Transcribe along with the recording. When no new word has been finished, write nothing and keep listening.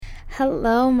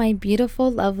Hello, my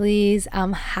beautiful lovelies.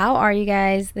 How are you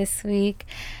guys this week?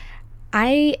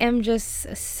 I am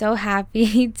just so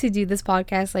happy to do this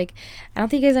podcast. I don't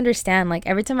think you guys understand.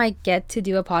 Every time I get to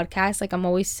do a podcast, I'm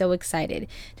always so excited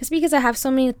just because I have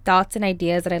so many thoughts and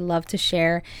ideas that I love to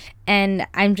share, and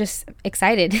I'm just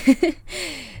excited.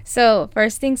 So,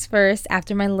 first things first,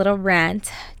 after my little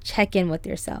rant, check in with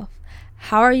yourself.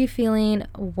 How are you feeling?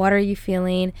 What are you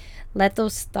feeling? Let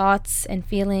those thoughts and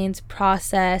feelings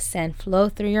process and flow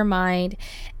through your mind.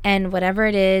 And whatever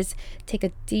it is, take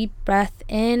a deep breath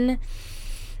in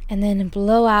and then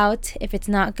blow out if it's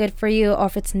not good for you or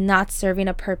if it's not serving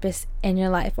a purpose in your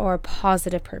life or a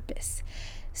positive purpose.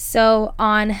 So,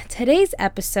 on today's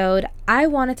episode, I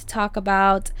wanted to talk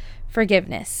about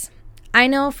forgiveness. I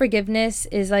know forgiveness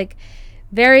is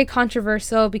very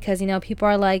controversial because people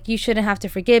are like, you shouldn't have to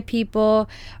forgive people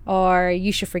or you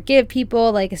should forgive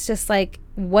people. It's just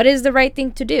what is the right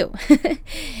thing to do?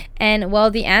 And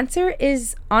well, the answer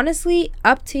is honestly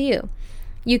up to you.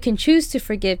 You can choose to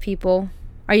forgive people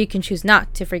or you can choose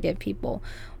not to forgive people.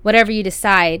 Whatever you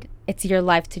decide, it's your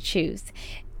life to choose.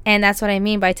 And that's what I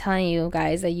mean by telling you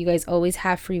guys that you guys always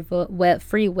have free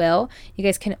will. You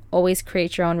guys can always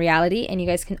create your own reality and you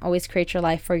guys can always create your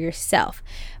life for yourself.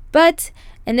 But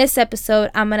in this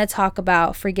episode, I'm going to talk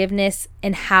about forgiveness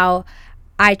and how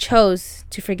I chose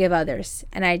to forgive others.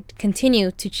 And I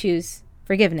continue to choose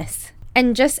forgiveness.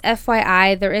 And just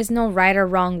FYI, there is no right or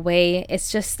wrong way.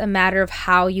 It's just a matter of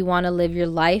how you want to live your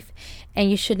life.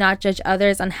 And you should not judge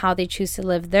others on how they choose to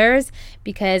live theirs,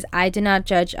 because I do not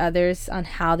judge others on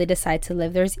how they decide to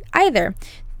live theirs either.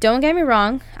 Don't get me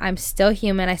wrong. I'm still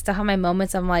human. I still have my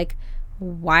moments. I'm like,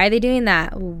 why are they doing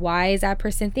that? Why is that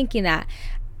person thinking that?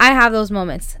 I have those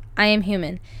moments. I am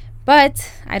human.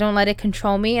 But I don't let it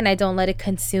control me and I don't let it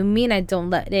consume me and I don't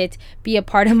let it be a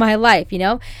part of my life,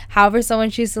 However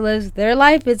someone chooses to live their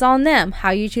life is on them.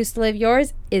 How you choose to live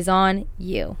yours is on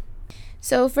you.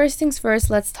 So first things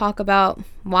first, let's talk about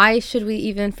why should we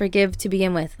even forgive to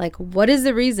begin with? What is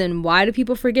the reason? Why do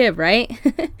people forgive, right?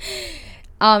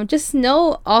 Just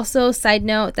know also, side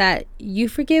note, that you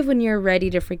forgive when you're ready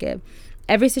to forgive.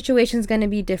 Every situation is going to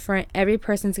be different. Every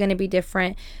person's going to be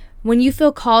different. When you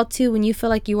feel called to, when you feel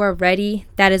like you are ready,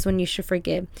 that is when you should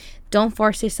forgive. Don't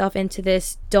force yourself into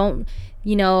this. Don't,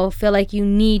 feel like you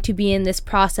need to be in this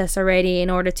process already in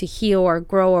order to heal or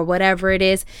grow or whatever it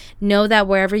is. Know that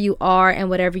wherever you are and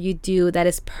whatever you do, that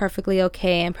is perfectly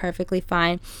okay and perfectly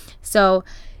fine. So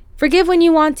forgive when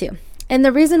you want to. And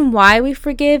the reason why we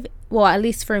forgive, well, at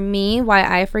least for me, why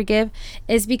I forgive,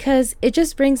 is because it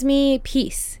just brings me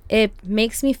peace. It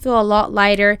makes me feel a lot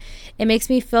lighter. It makes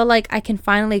me feel like I can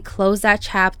finally close that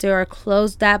chapter or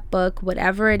close that book,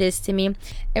 whatever it is to me.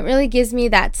 It really gives me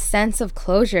that sense of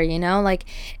closure,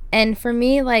 and for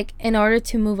me, in order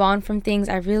to move on from things,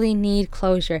 I really need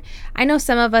closure. I know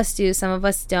some of us do, some of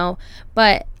us don't,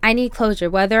 but I need closure.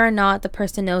 Whether or not the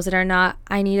person knows it or not,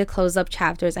 I need to close up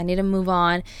chapters. I need to move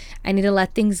on. I need to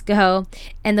let things go.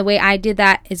 And the way I did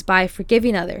that is by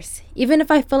forgiving others, even if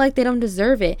I feel like they don't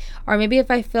deserve it. Or maybe if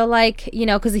I feel like,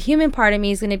 because the human part of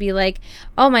me is going to be like,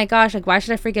 oh my gosh, why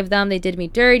should I forgive them? They did me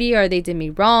dirty, or they did me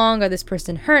wrong, or this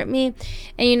person hurt me.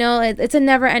 And, it's a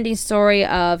never ending story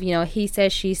of, he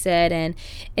said, she said, and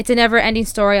it's a never ending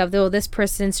story of, though, this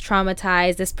person's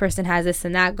traumatized, this person has this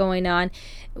and that going on.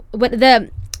 But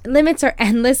the limits are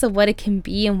endless of what it can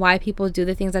be and why people do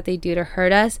the things that they do to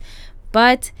hurt us.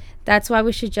 But that's why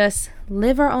we should just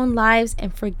live our own lives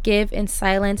and forgive in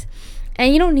silence.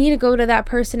 And you don't need to go to that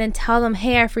person and tell them,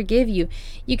 hey, I forgive you.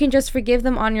 You can just forgive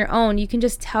them on your own. You can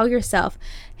just tell yourself,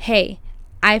 hey,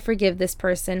 I forgive this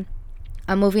person.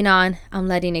 I'm moving on. I'm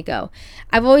letting it go.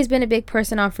 I've always been a big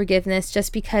person on forgiveness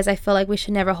just because I feel like we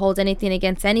should never hold anything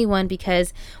against anyone,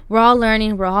 because we're all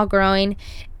learning, we're all growing.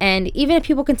 And even if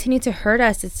people continue to hurt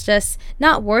us, it's just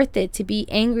not worth it to be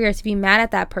angry or to be mad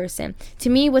at that person. To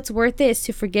me, what's worth it is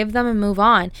to forgive them and move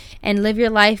on and live your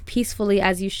life peacefully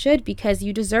as you should, because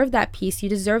you deserve that peace. You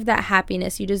deserve that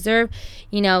happiness. You deserve,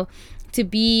 to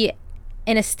be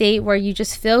in a state where you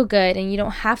just feel good and you don't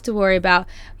have to worry about,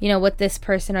 what this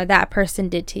person or that person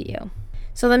did to you.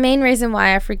 So the main reason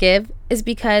why I forgive is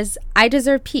because I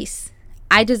deserve peace.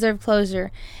 I deserve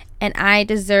closure, and I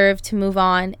deserve to move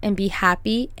on and be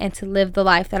happy and to live the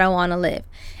life that I want to live.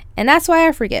 And that's why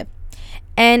I forgive.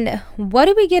 And what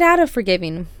do we get out of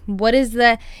forgiving? What is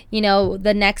the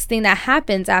next thing that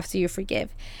happens after you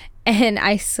forgive? And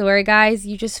I swear, guys,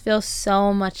 you just feel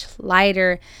so much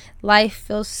lighter. Life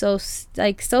feels so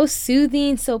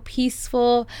soothing, so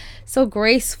peaceful, so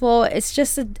graceful. It's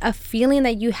just a feeling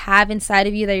that you have inside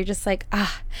of you that you're just like,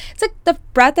 ah. It's like the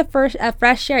breath of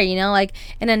fresh air, like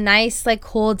in a nice, like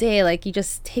cool day. Like you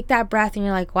just take that breath and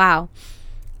you're like, wow,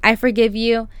 I forgive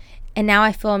you. And now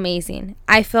I feel amazing.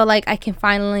 I feel like I can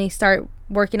finally start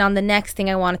working on the next thing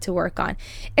I wanted to work on.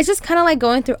 It's just kind of like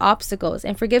going through obstacles.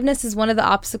 And forgiveness is one of the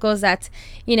obstacles that's,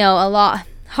 a lot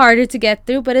harder to get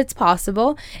through, but it's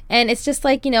possible. And it's just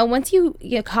like, once you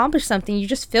accomplish something, you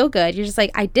just feel good. You're just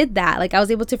like, I did that. Like I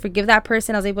was able to forgive that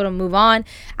person. I was able to move on.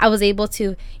 I was able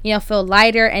to, feel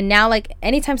lighter. And now, like,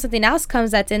 anytime something else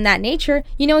comes that's in that nature,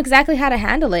 you know exactly how to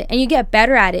handle it. And you get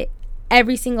better at it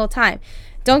every single time.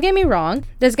 Don't get me wrong,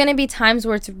 there's going to be times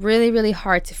where it's really, really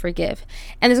hard to forgive.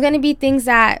 And there's going to be things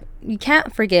that you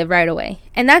can't forgive right away.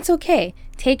 And that's okay.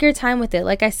 Take your time with it.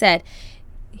 Like I said,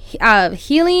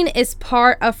 healing is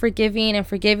part of forgiving, and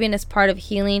forgiving is part of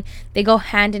healing. They go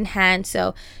hand in hand.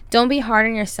 So don't be hard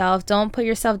on yourself. Don't put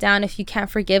yourself down if you can't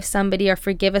forgive somebody or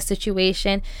forgive a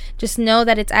situation. Just know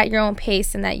that it's at your own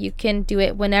pace and that you can do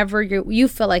it whenever you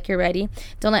feel like you're ready.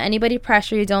 Don't let anybody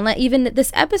pressure you. Don't let even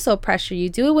this episode pressure you.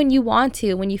 Do it when you want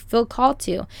to, when you feel called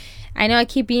to. I know I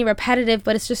keep being repetitive,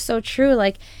 but it's just so true.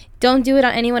 Like, don't do it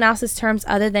on anyone else's terms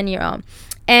other than your own.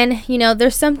 And,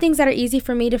 there's some things that are easy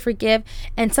for me to forgive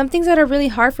and some things that are really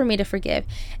hard for me to forgive.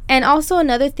 And also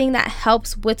another thing that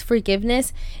helps with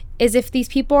forgiveness is if these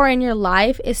people are in your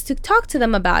life is to talk to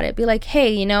them about it. Be like,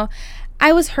 hey,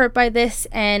 I was hurt by this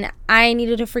and I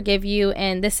needed to forgive you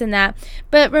and this and that.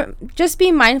 But just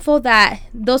be mindful that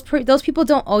those people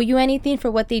don't owe you anything for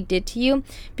what they did to you,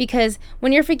 because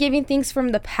when you're forgiving things from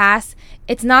the past,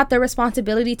 it's not their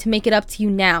responsibility to make it up to you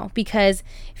now. Because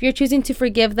if you're choosing to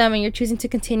forgive them and you're choosing to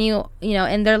continue,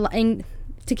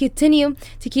 to continue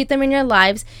to keep them in your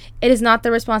lives, it is not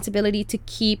their responsibility to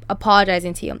keep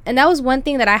apologizing to you. And that was one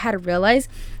thing that I had to realize,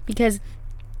 because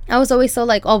I was always so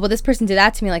like, oh, well, this person did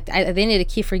that to me. Like, they need to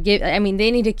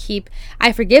keep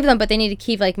I forgive them, but they need to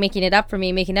keep like making it up for me.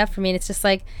 And it's just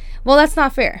like, well, that's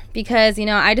not fair, because,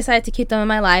 I decided to keep them in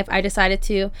my life. I decided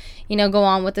to, go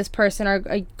on with this person or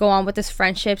go on with this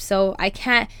friendship. So I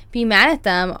can't be mad at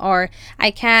them, or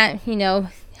I can't,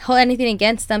 hold anything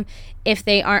against them if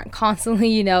they aren't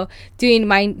constantly, doing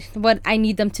what I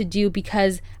need them to do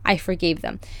because I forgave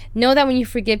them. Know that when you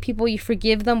forgive people, you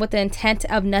forgive them with the intent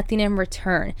of nothing in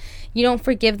return. You don't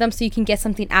forgive them so you can get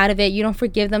something out of it. You don't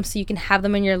forgive them so you can have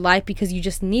them in your life because you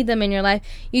just need them in your life.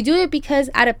 You do it because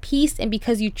out of peace and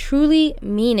because you truly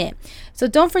mean it. So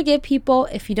don't forgive people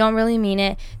if you don't really mean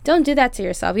it. Don't do that to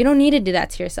yourself. You don't need to do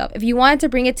that to yourself. If you wanted to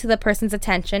bring it to the person's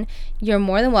attention, you're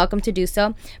more than welcome to do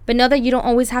so. But know that you don't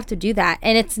always have to do that.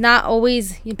 And it's not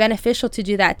always beneficial to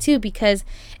do that too, because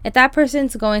if that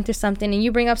person's going through something and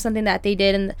you bring up something that they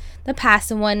did in the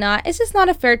past and whatnot, it's just not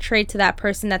a fair trade to that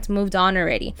person that's moved on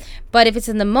already. But if it's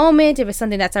in the moment, if it's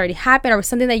something that's already happened, or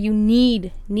something that you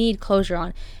need closure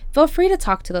on, feel free to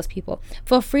talk to those people.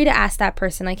 Feel free to ask that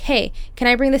person, like, hey, can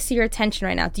I bring this to your attention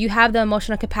right now? Do you have the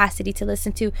emotional capacity to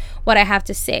listen to what I have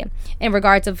to say in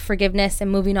regards of forgiveness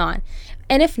and moving on?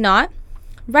 And if not,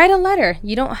 write a letter.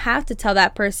 You don't have to tell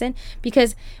that person,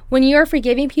 because when you're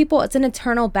forgiving people, it's an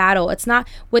eternal battle. It's not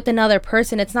with another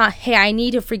person. It's not, hey, I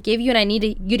need to forgive you and I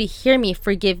need you to hear me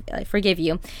forgive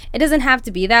you. It doesn't have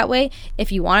to be that way.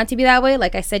 If you want it to be that way,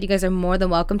 like I said, you guys are more than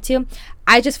welcome to.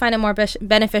 I just find it more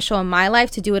beneficial in my life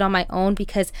to do it on my own,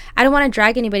 because I don't want to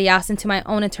drag anybody else into my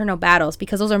own internal battles,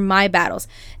 because those are my battles.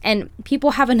 And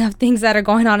people have enough things that are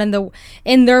going on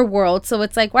in their world. So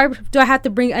it's like, why do I have to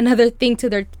bring another thing to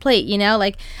their plate?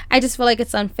 Like, I just feel like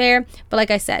it's unfair. But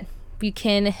like I said, you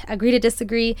can agree to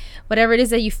disagree. Whatever it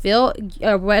is that you feel,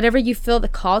 or whatever you feel the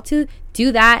call to,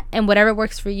 do that. And whatever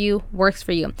works for you, works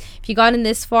for you. If you got in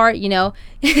this far, it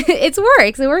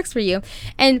works for you.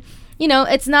 And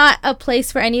it's not a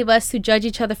place for any of us to judge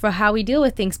each other for how we deal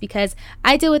with things, because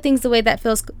I deal with things the way that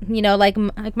feels,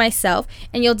 like myself,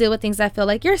 and you'll deal with things that feel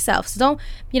like yourself. So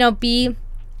don't, be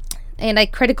and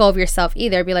like critical of yourself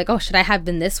either. Be like, oh, should I have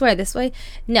been this way or this way?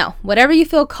 No, whatever you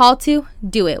feel called to,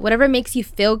 do it. Whatever makes you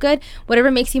feel good, whatever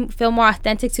makes you feel more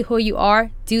authentic to who you are,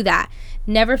 do that.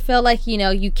 Never feel like,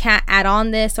 you can't add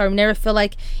on this, or never feel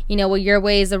like, well, your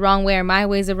way is the wrong way or my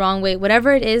way is the wrong way.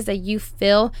 Whatever it is that you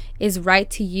feel is right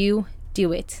to you,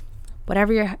 do it.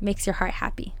 Whatever makes your heart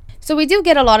happy. So we do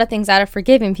get a lot of things out of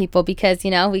forgiving people, because,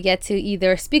 we get to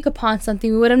either speak upon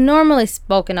something we would have normally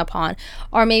spoken upon,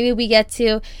 or maybe we get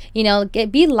to,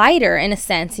 be lighter in a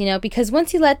sense, because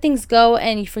once you let things go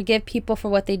and you forgive people for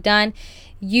what they've done,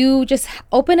 you just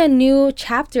open a new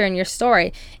chapter in your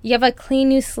story. You have a clean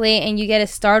new slate and you get to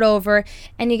start over,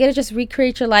 and you get to just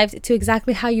recreate your life to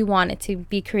exactly how you want it to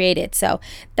be created. So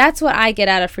that's what I get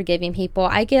out of forgiving people.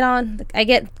 I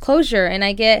get closure, and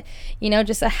I get,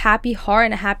 just a happy heart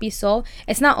and a happy soul.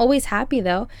 It's not always happy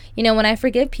though. When I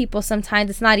forgive people,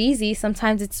 sometimes it's not easy.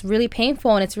 Sometimes it's really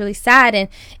painful and it's really sad and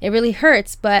it really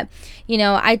hurts. But,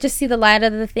 I just see the light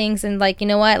of the things, and like,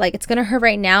 like it's going to hurt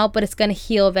right now, but it's going to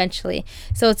heal eventually.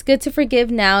 So it's good to forgive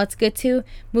now. It's good to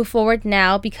move forward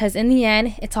now, because in the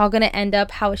end, it's all going to end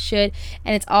up how it should,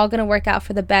 and it's all going to work out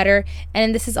for the better.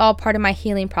 And this is all part of my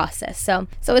healing process. So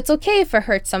it's okay if it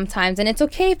hurts sometimes, and it's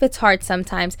okay if it's hard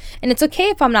sometimes, and it's okay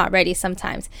if I'm not ready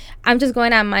sometimes. I'm just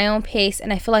going at my own pace,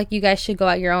 and I feel like you guys should go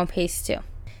at your own pace too.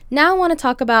 Now I want to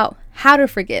talk about how to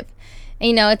forgive.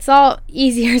 And, it's all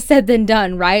easier said than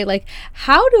done, right? Like,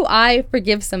 how do I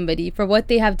forgive somebody for what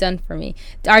they have done for me,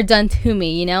 or done to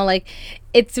me? Like,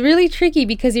 it's really tricky,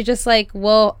 because you're just like,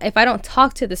 well, if I don't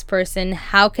talk to this person,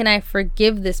 how can I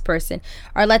forgive this person?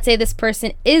 Or let's say this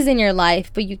person is in your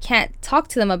life, but you can't talk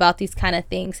to them about these kind of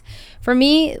things. For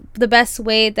me, the best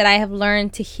way that I have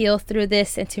learned to heal through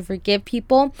this and to forgive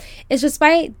people is just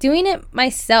by doing it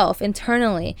myself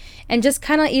internally, and just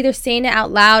kind of either saying it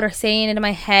out loud or saying it in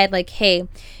my head, like, hey,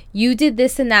 you did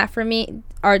this and that for me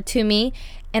or to me,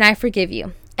 and I forgive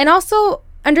you. And also,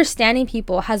 understanding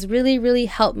people has really, really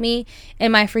helped me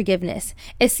in my forgiveness.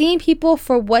 It's seeing people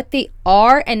for what they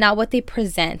are and not what they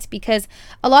present, because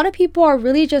a lot of people are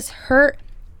really just hurt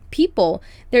people.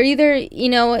 They're either,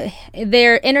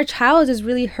 their inner child is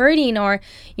really hurting, or,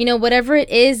 whatever it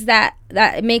is that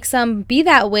makes them be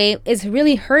that way is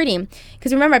really hurting.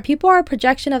 Because remember, people are a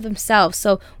projection of themselves.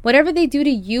 So whatever they do to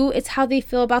you, it's how they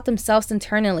feel about themselves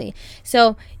internally.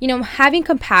 So, having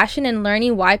compassion and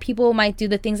learning why people might do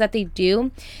the things that they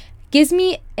do gives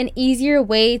me an easier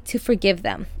way to forgive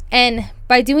them. And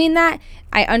by doing that,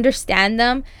 I understand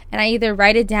them, and I either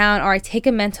write it down or I take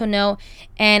a mental note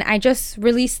and I just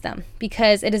release them,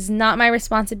 because it is not my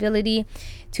responsibility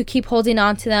to keep holding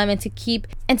on to them and to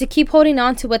keep holding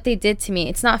on to what they did to me.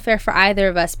 It's not fair for either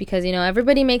of us, because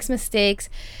everybody makes mistakes.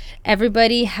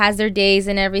 Everybody has their days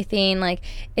and everything. Like,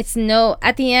 at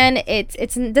the end,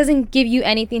 it doesn't give you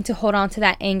anything to hold on to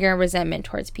that anger and resentment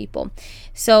towards people.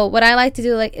 So what I like to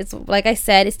do, like I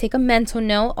said, is take a mental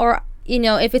note, or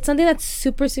if it's something that's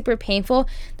super, super painful,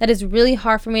 that is really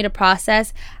hard for me to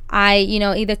process, I,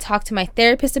 either talk to my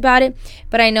therapist about it.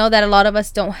 But I know that a lot of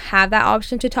us don't have that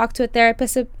option to talk to a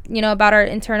therapist, about our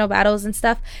internal battles and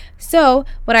stuff. So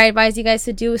what I advise you guys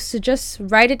to do is to just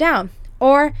write it down,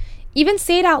 or even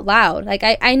say it out loud. Like,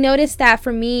 I noticed that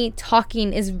for me,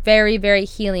 talking is very, very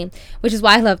healing, which is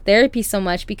why I love therapy so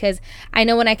much, because I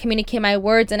know when I communicate my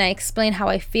words and I explain how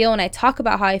I feel and I talk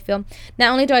about how I feel, not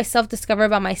only do I self-discover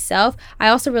about myself, I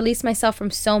also release myself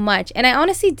from so much. And I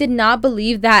honestly did not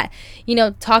believe that,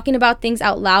 talking about things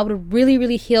out loud would really,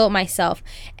 really heal myself.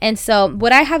 And so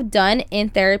what I have done in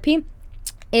therapy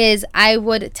is I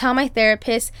would tell my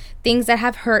therapist things that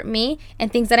have hurt me and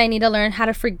things that I need to learn how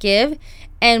to forgive.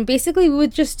 And basically, we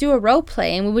would just do a role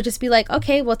play, and we would just be like,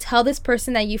 okay, well, tell this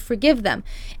person that you forgive them.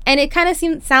 And it kind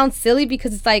of sounds silly,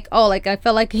 because it's like, oh, like I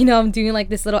felt like, I'm doing like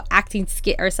this little acting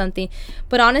skit or something.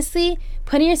 But honestly,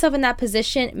 putting yourself in that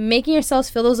position, making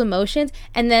yourselves feel those emotions,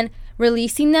 and then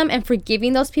releasing them and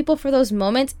forgiving those people for those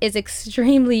moments is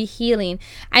extremely healing.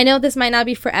 I know this might not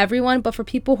be for everyone, but for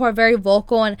people who are very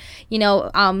vocal and,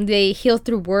 they heal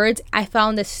through words, I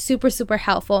found this super, super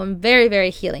helpful and very,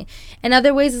 very healing. And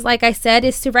other ways is, like I said,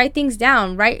 is to write things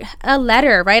down. Write a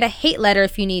letter, write a hate letter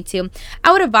if you need to.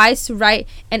 I would advise to write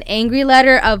an angry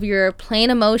letter of your plain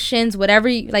emotions, whatever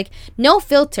you like, no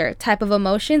filter type of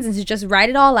emotions, and to just write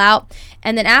it all out.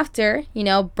 And then after,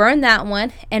 burn that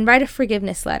one and write a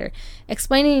forgiveness letter,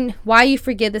 explaining why you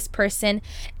forgive this person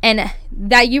and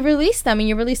that you release them and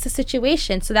you release the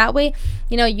situation. So that way,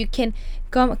 you can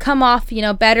come off,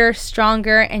 better,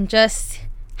 stronger, and just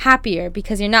happier,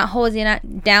 because you're not holding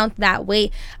down that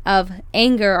weight of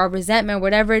anger or resentment,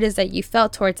 whatever it is that you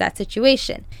felt towards that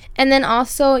situation. And then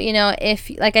also,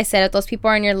 if, like I said, if those people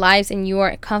are in your lives and you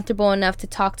are comfortable enough to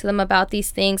talk to them about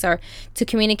these things or to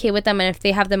communicate with them, and if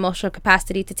they have the emotional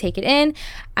capacity to take it in,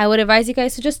 I would advise you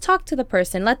guys to just talk to the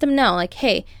person. Let them know, like,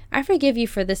 hey, I forgive you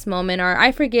for this moment, or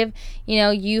I forgive,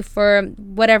 you for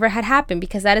whatever had happened,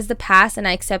 because that is the past, and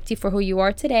I accept you for who you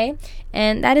are today,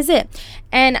 and that is it.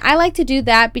 And I like to do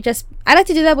that because I like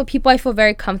to do that with people I feel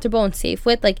very comfortable and safe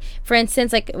with. Like, for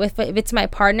instance, like if it's my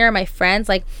partner, my friends,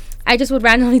 like, I just would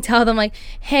randomly tell them, like,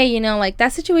 hey, like,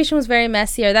 that situation was very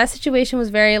messy, or that situation was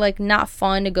very, like, not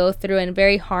fun to go through and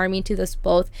very harming to us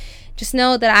both. Just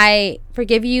know that I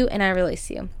forgive you and I release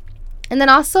you. And then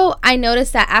also, I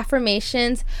noticed that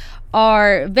affirmations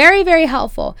are very, very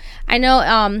helpful. I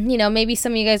know, maybe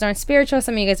some of you guys aren't spiritual,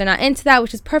 some of you guys are not into that,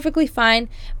 which is perfectly fine.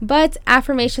 But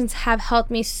affirmations have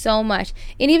helped me so much.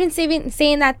 And even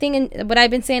saying that thing and what I've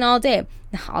been saying all day,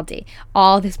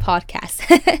 all this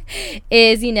podcast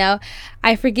is,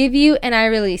 I forgive you and I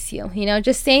release you.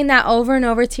 Just saying that over and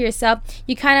over to yourself,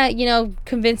 you kind of,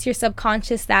 convince your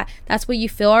subconscious that that's what you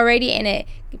feel already, and it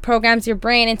programs your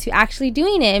brain into actually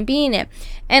doing it and being it.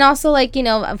 And also,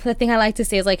 the thing I like to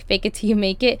say is fake it till you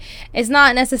make it. It's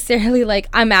not necessarily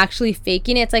I'm actually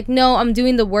faking it. It's no, I'm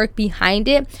doing the work behind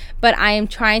it, but I am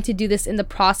trying to do this in the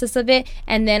process of it,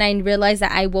 and then I realize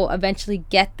that I will eventually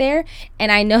get there,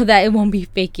 and I know that it won't be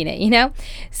faking it.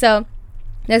 So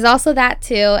there's also that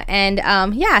too. And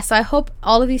so I hope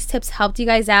all of these tips helped you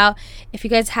guys out. If you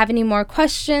guys have any more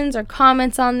questions or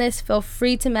comments on this, feel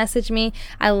free to message me.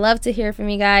 I love to hear from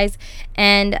you guys.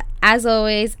 And as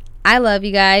always, I love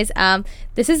you guys.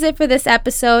 This is it for this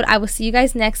episode. I will see you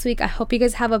guys next week. I hope you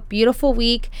guys have a beautiful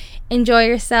week. Enjoy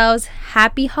yourselves.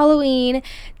 Happy Halloween.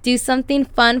 Do something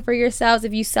fun for yourselves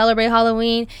if you celebrate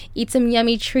Halloween. Eat some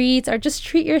yummy treats, or just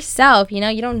treat yourself. You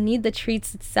don't need the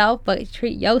treats itself, but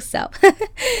treat yourself.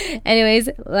 Anyways,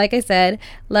 like I said,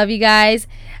 love you guys.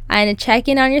 And check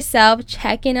in on yourself.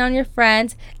 Check in on your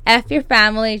friends. F your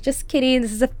family. Just kidding.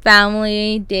 This is a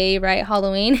family day, right?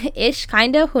 Halloween-ish,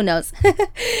 kind of. Who knows?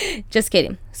 Just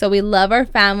kidding. So we love our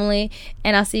family.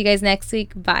 And I'll see you guys next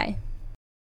week. Bye.